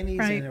Afghanis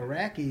and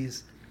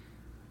Iraqis,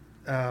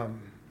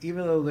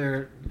 even though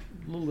they're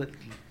a little bit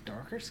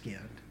darker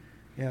skinned,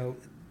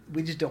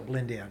 we just don't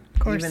blend in. Of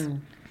course.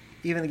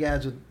 Even the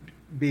guys with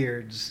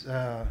beards,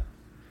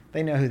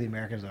 they know who the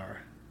Americans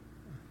are.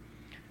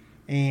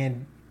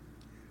 And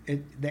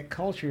that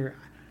culture,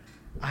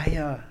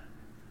 I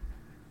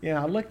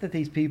looked at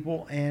these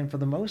people, and for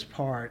the most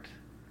part,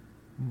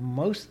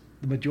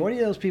 the majority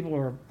of those people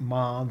are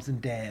moms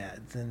and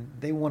dads, and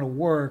they want to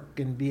work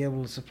and be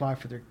able to supply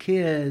for their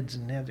kids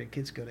and have their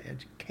kids go to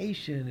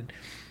education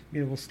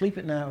and will sleep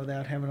at night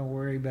without having to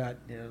worry about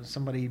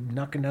somebody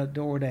knocking the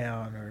door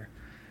down. Or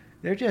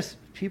they're just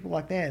people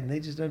like that, and they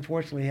just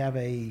unfortunately have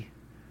a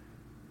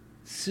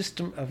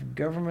system of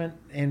government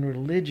and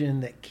religion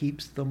that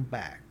keeps them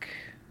back.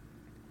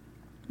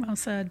 Well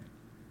said.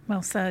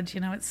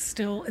 It's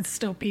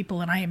still people,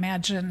 and I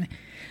imagine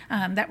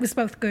that was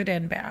both good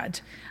and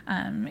bad.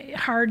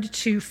 Hard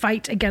to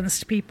fight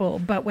against people,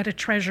 but what a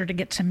treasure to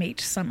get to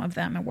meet some of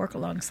them and work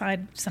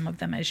alongside some of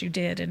them as you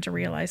did, and to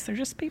realize they're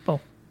just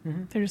people.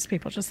 Mm-hmm. They're just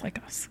people just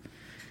like us.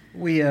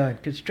 We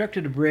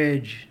constructed a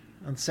bridge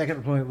on the second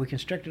deployment. We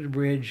constructed a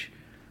bridge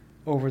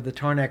over the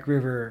Tarnac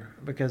River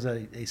because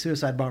a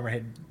suicide bomber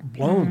had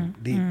blown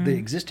the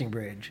existing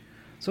bridge.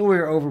 So we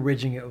were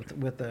over-bridging it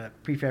with a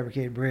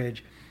prefabricated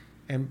bridge.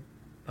 And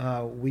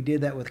we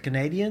did that with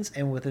Canadians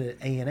and with an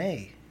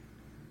ANA.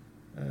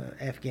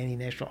 Afghani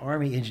National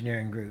Army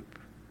Engineering Group.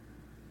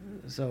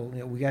 So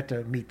we got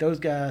to meet those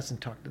guys and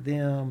talk to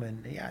them,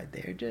 and yeah,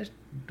 they're just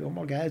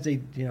normal guys.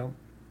 They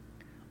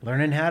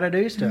learning how to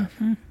do stuff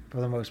for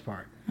the most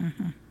part,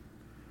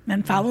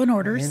 and following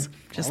orders,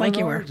 just like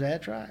you were.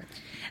 That's right.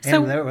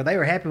 So and they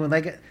were happy when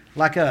they got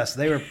like us.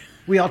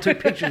 We all took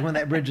pictures when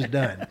that bridge was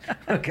done.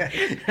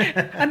 Okay.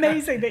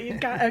 Amazing that you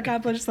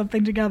accomplished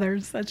something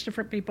together, such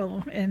different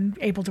people and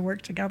able to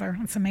work together.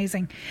 It's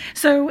amazing.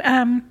 So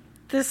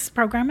this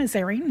program is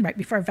airing right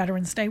before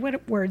Veterans Day.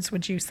 What words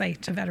would you say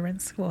to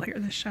veterans who will hear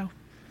this show?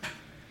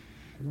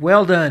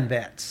 Well done,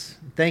 vets.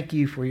 Thank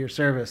you for your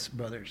service,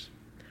 brothers.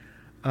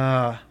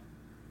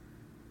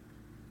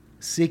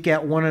 Seek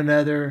out one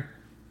another,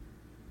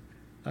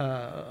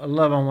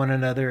 love on one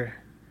another,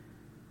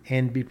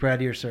 and be proud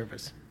of your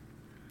service.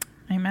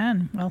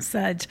 Amen. Well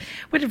said.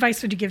 What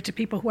advice would you give to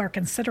people who are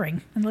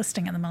considering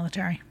enlisting in the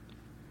military?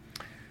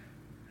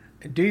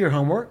 Do your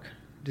homework.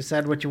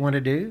 Decide what you want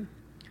to do.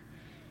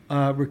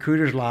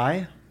 Recruiters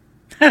lie.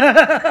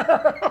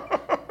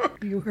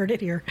 You heard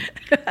it here.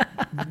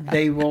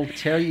 They will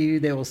sell you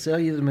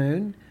the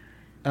moon.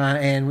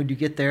 And when you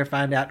get there,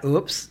 find out,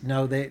 oops,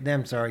 no,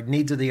 I'm sorry,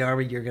 needs of the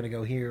Army, you're going to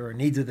go here, or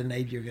needs of the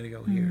Navy, you're going to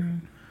go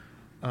here.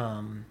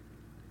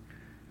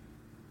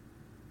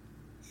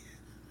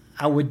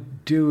 I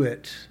would do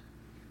it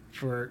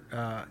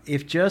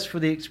if just for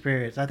the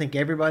experience. I think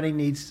everybody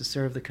needs to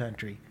serve the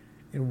country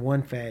in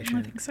one fashion.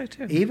 I think so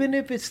too. Even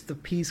if it's the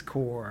Peace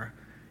Corps,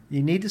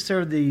 you need to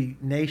serve the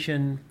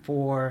nation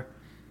for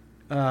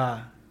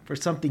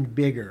something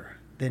bigger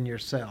than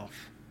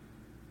yourself,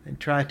 and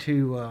try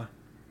to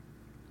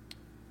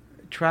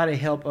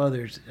help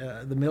others.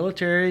 The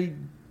military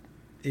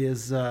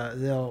is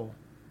they'll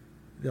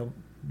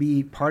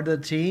be part of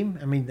the team.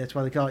 I mean, that's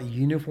why they call it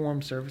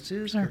uniformed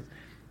services. Sure.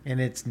 And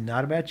it's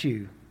not about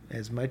you.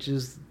 As much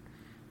as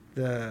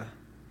the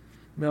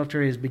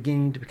military is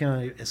beginning to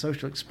become a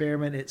social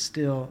experiment, it's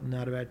still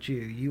not about you.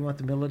 You want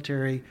the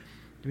military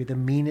to be the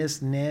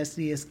meanest,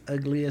 nastiest,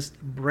 ugliest,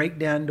 break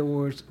down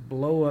doors,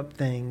 blow up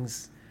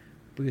things,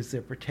 because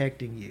they're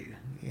protecting you.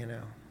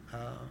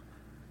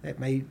 That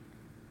may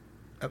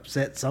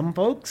upset some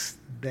folks.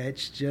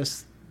 That's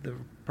just the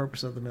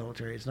purpose of the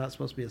military. It's not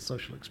supposed to be a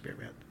social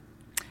experiment.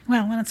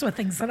 Well, and it's one of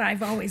the things that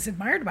I've always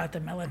admired about the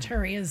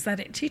military is that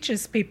it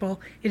teaches people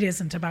it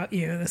isn't about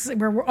you.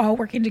 We're all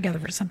working together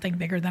for something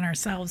bigger than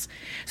ourselves.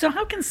 So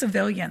how can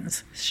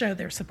civilians show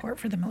their support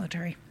for the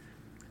military?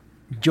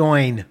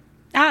 Join.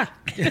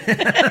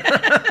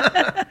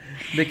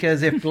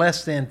 Because if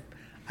less than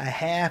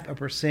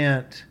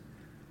 0.5%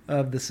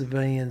 of the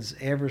civilians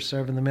ever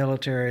serve in the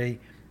military,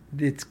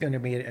 it's going to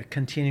be a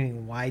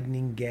continuing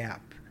widening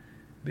gap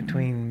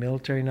between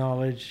military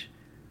knowledge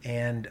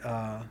and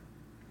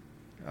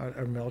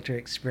our military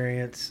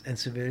experience and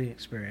civilian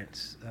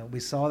experience. We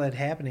saw that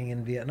happening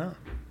in Vietnam.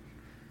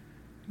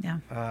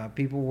 Yeah.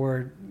 People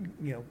were,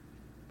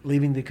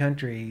 leaving the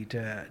country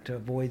to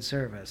avoid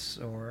service,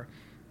 or,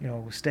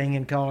 staying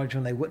in college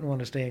when they wouldn't want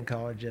to stay in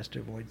college just to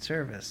avoid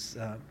service.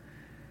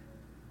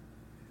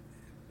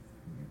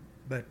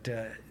 But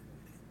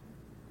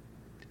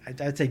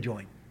I'd say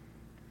join.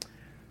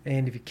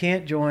 And if you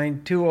can't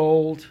join, too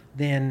old,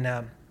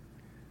 then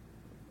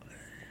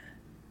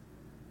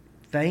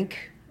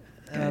thank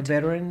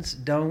veterans.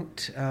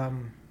 Don't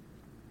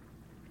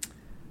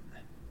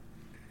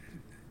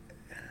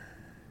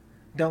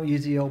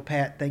use the old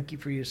pat, thank you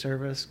for your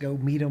service. Go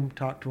meet them,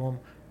 talk to them,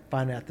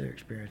 find out their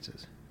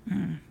experiences.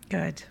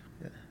 Good.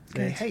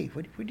 Say, hey,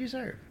 what'd you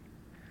serve?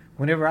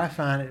 Whenever I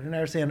find it, and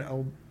I say,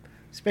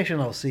 especially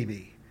an old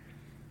SeaBee,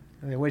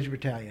 where's your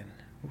battalion?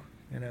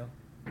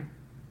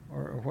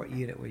 Or what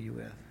unit were you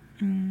with?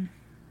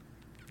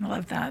 I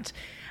love that.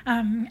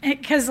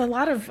 Because a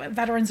lot of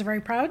veterans are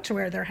very proud to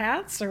wear their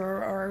hats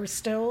or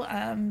still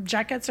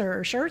jackets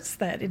or shirts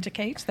that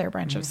indicate their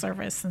branch of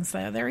service. And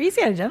so they're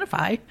easy to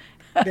identify.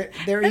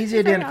 They're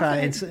easy to identify.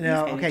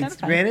 And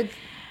granted,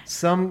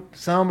 some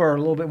are a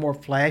little bit more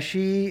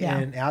flashy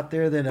and out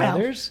there than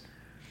others.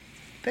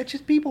 That's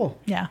just people.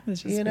 Yeah,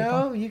 that's just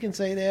people. You can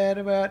say that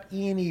about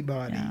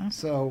anybody. Yeah.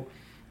 So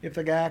if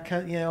the guy,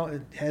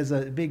 has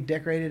a big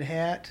decorated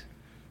hat,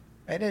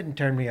 that didn't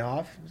turn me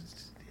off.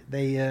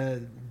 They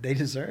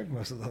deserve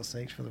most of those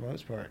things for the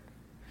most part.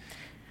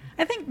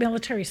 I think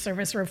military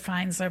service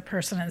refines a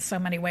person in so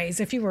many ways.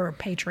 If you were a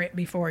patriot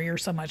before, you're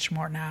so much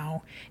more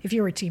now. If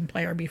you were a team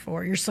player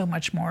before, you're so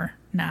much more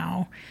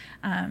now.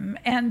 And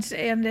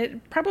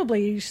it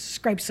probably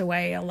scrapes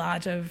away a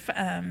lot of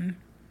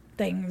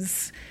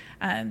things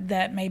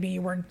that maybe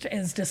you weren't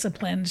as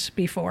disciplined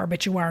before,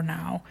 but you are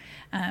now.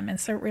 And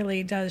so it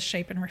really does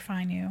shape and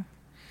refine you.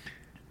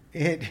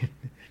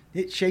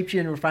 It shapes you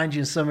and refines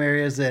you in some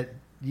areas that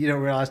you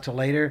don't realize till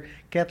later.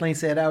 Kathleen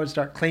said I would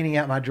start cleaning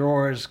out my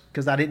drawers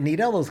because I didn't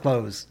need all those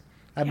clothes.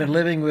 I've been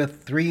living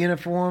with 3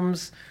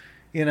 uniforms,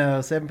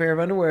 7 pair of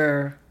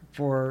underwear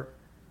for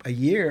a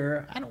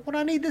year. What do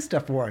I need this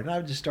stuff for? And I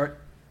would just start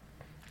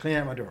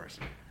cleaning out my drawers.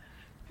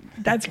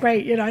 That's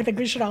great. I think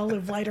we should all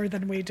live lighter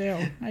than we do.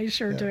 I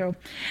sure do.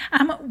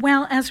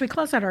 Well, as we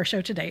close out our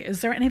show today,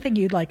 is there anything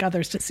you'd like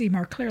others to see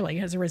more clearly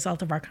as a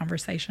result of our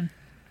conversation?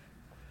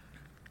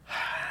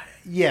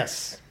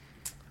 Yes.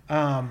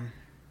 As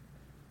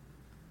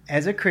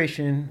a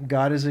Christian,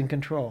 God is in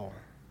control.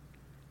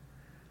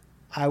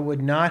 I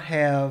would not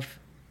have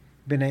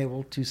been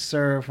able to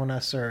serve when I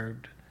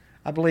served.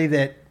 I believe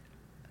that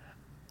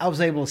I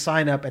was able to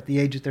sign up at the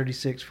age of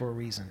 36 for a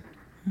reason.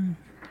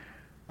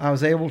 I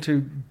was able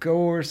to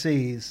go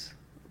overseas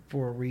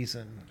for a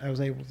reason. I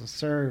was able to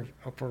serve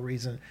for a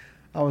reason.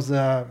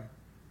 The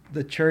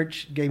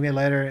church gave me a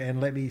letter and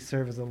let me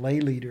serve as a lay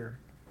leader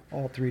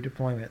all 3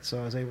 deployments.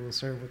 So I was able to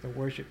serve with the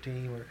worship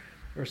team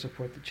or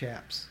support the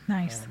chaps.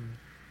 Nice.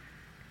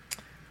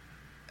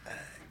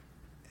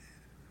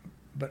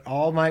 But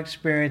all my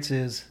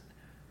experiences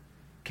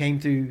came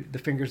through the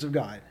fingers of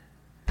God.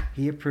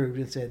 He approved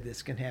and said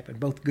this can happen,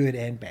 both good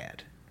and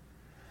bad.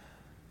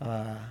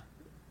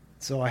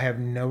 So I have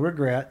no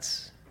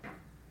regrets.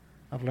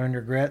 I've learned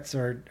regrets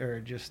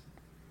are just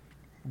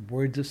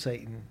words of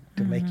Satan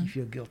to make you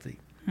feel guilty.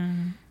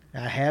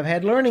 I have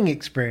had learning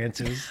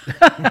experiences.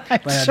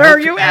 But sure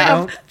you have. I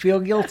don't feel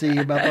guilty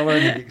about the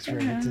learning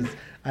experiences.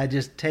 I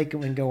just take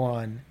them and go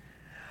on.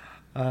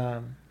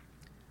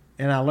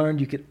 And I learned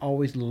you could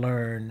always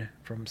learn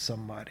from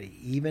somebody.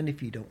 Even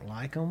if you don't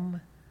like them,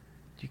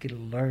 you could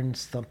learn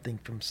something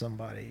from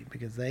somebody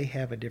because they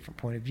have a different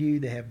point of view.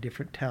 They have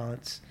different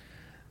talents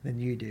than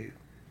you do.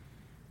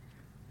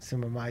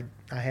 I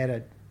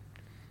had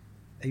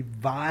a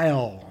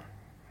vile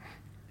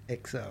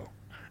XO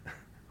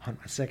on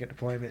my second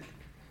deployment.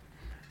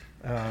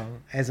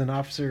 As an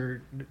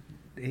officer,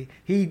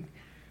 he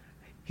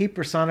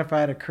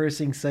personified a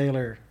cursing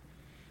sailor.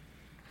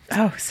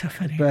 Oh, so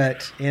funny.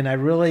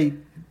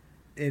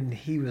 And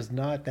he was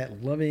not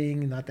that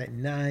loving, not that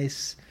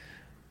nice.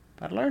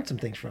 But I learned some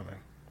things from him.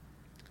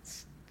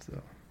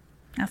 So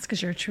that's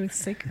because you're a truth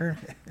seeker.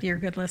 You're a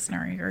good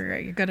listener. You're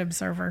a good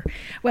observer.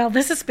 Well,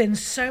 this has been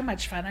so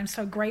much fun. I'm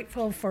so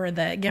grateful for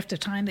the gift of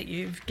time that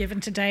you've given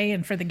today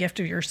and for the gift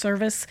of your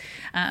service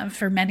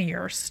for many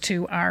years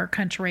to our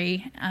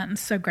country. I'm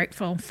so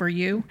grateful for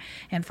you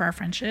and for our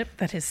friendship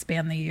that has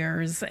spanned the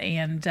years.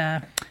 And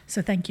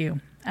so thank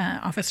you,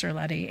 Officer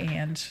Leddy,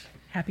 and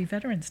happy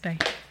Veterans Day.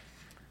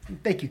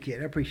 Thank you,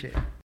 kid. I appreciate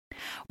it.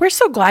 We're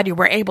so glad you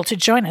were able to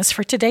join us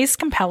for today's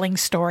compelling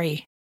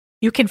story.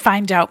 You can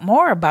find out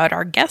more about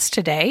our guest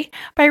today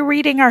by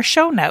reading our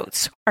show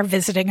notes or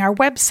visiting our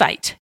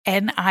website,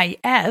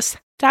 nis.media.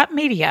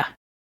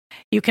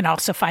 You can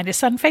also find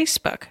us on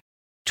Facebook,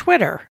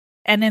 Twitter,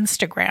 and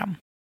Instagram.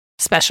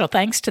 Special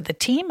thanks to the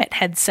team at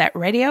Headset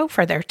Radio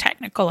for their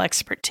technical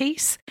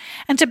expertise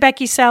and to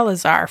Becky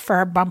Salazar for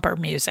our bumper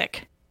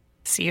music.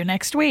 See you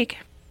next week.